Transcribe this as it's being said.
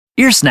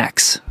Ear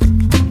snacks.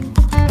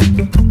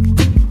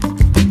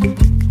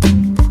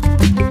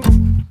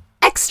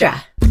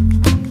 Extra.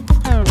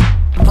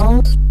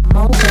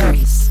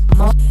 Mulberries.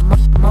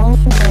 Mulberries.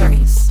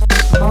 Mulberries.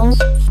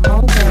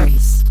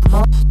 Mulberries.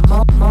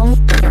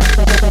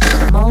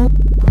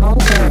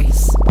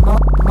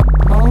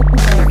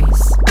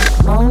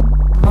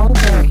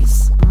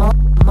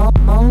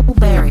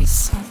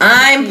 Mulberries.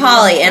 I'm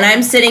Polly, and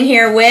I'm sitting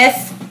here with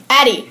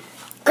Addie,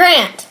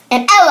 Grant,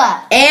 and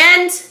Ella,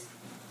 and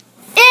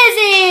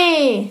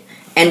Izzy.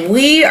 And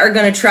we are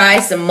gonna try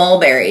some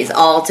mulberries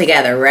all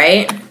together,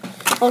 right?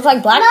 Looks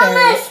like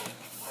blackberries.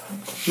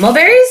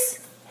 Mulberries?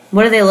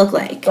 What do they look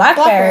like?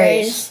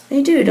 Blackberries.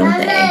 They do, don't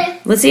they?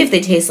 Let's see if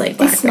they taste like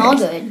They blackberries. smell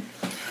good.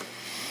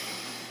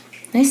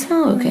 They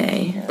smell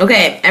okay.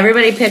 Okay,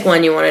 everybody pick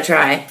one you want to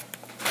try.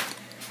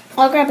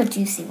 I'll grab a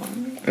juicy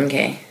one.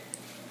 Okay.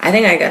 I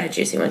think I got a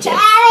juicy one too.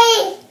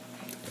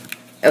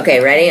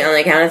 Okay, ready? On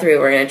the count of 3,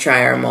 we're gonna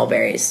try our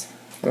mulberries.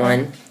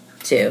 1,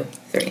 2,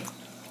 3.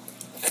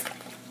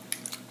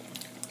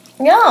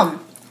 Yum.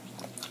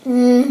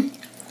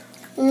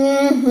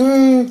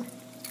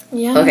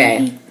 Yum.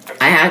 Okay,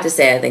 I have to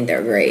say I think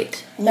they're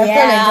great. They're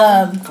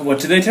pretty good. What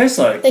do they taste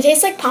like? They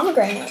taste like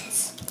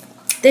pomegranates.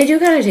 They do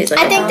kind of taste like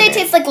I think they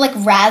pomegranate. taste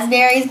like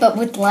raspberries, but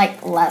with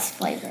like less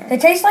flavor. They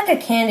taste like a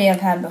candy I've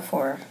had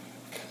before.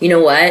 You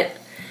know what?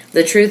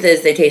 The truth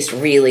is they taste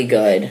really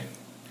good.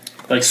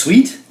 Like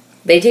sweet?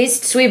 They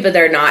taste sweet, but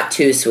they're not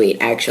too sweet,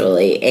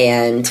 actually.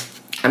 And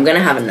I'm gonna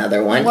have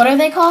another one. What are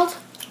they called?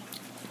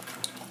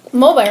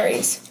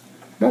 Mulberries.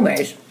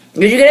 Mulberries.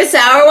 Did you get a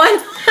sour one?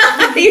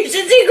 You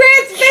should see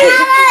Grant's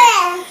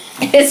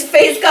face. His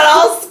face got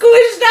all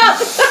squished up.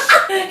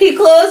 He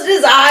closed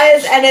his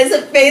eyes and his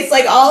face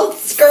like all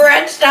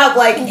scrunched up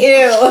like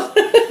ew.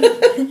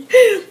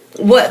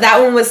 What, that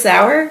one was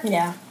sour?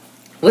 Yeah.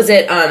 Was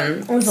it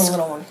It was a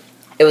little one.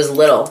 It was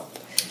little.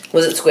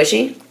 Was it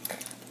squishy?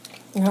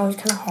 No, it was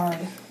kind of hard.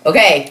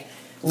 Okay.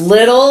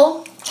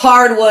 Little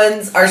hard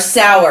ones are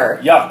sour.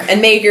 Yuck.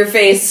 And make your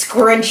face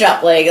scrunch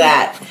up like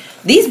that.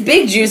 These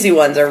big juicy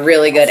ones are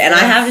really good. And I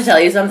have to tell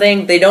you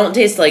something, they don't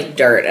taste like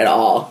dirt at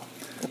all.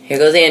 Here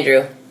goes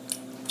Andrew.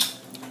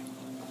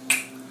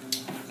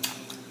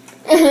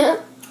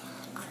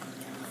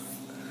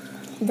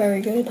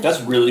 Very good.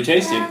 That's really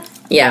tasty.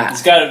 Yeah.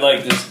 It's got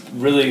like this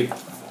really,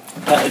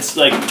 it's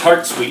like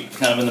tart sweet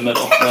kind of in the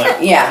middle. Like,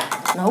 Yeah.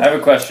 I have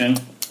a question.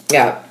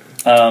 Yeah.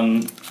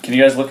 Can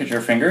you guys look at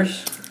your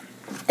fingers?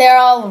 They're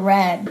all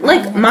red.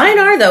 Like mine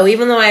are though,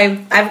 even though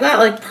I've got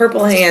like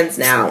purple hands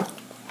now.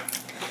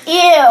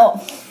 Ew.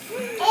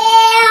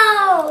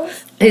 Ew.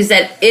 He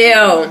said,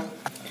 ew.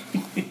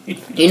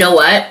 You know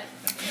what?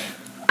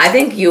 I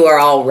think you are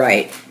all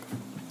right.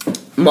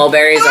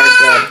 Mulberries are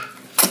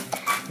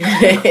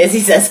good. As he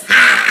says,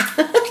 ha!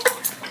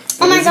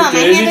 Oh my god, my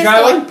Did Izzy hand is try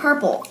going one?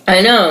 purple.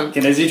 I know.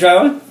 Can Izzy try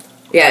one?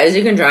 Yeah, Izzy,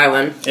 you can try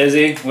one.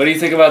 Izzy, what do you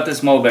think about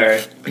this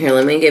mulberry? Here,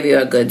 let me give you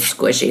a good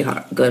squishy,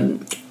 good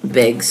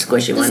big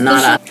squishy one.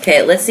 squishy-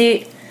 Okay, let's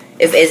see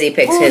if Izzy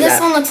picks Ooh, his this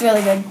up. one looks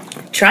really good.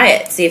 Try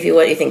it. See if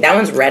what you think. That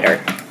one's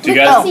redder. Do you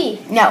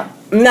guys? No.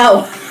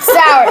 No.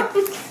 Sour.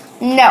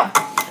 No.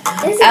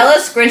 Ella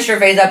scrunched her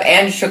face up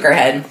and shook her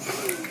head.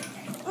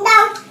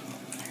 No.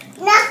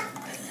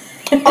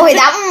 Oh wait,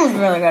 that one was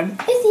really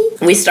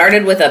good. We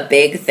started with a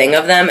big thing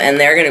of them, and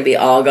they're going to be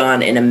all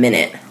gone in a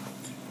minute.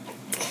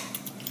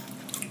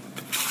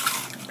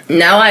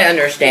 Now I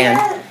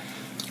understand.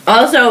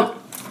 Also,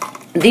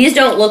 these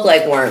don't look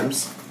like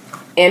worms.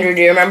 Andrew,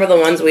 do you remember the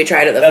ones we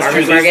tried at the That's true.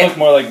 farmer's These market? look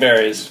more like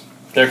berries.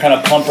 They're kind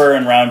of plumper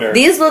and rounder.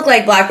 These look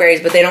like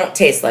blackberries, but they don't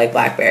taste like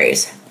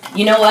blackberries.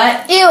 You know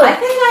what? Ew. I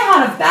think I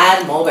had a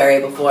bad mulberry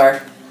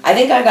before. I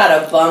think I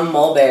got a bum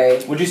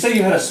mulberry. Would you say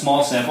you had a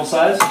small sample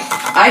size?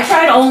 I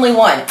tried only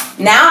one.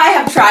 Now I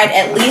have tried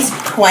at least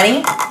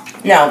 20.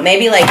 No,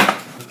 maybe like...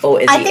 Oh,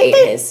 Izzy I think ate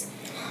they- his.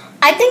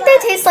 I think they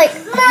taste like.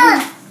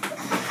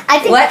 I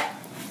think. What?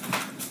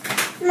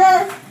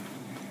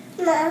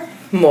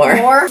 More.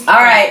 More?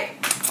 Alright.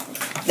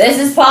 This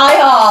is Polly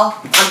Hall.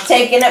 I'm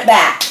taking it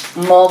back.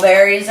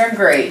 Mulberries are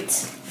great.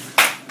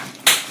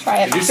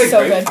 Try it. Did you say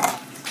so grape?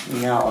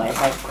 good. No, I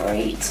said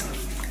great.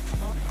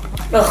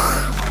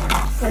 Ugh.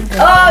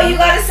 Oh, you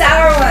got a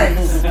sour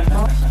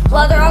one.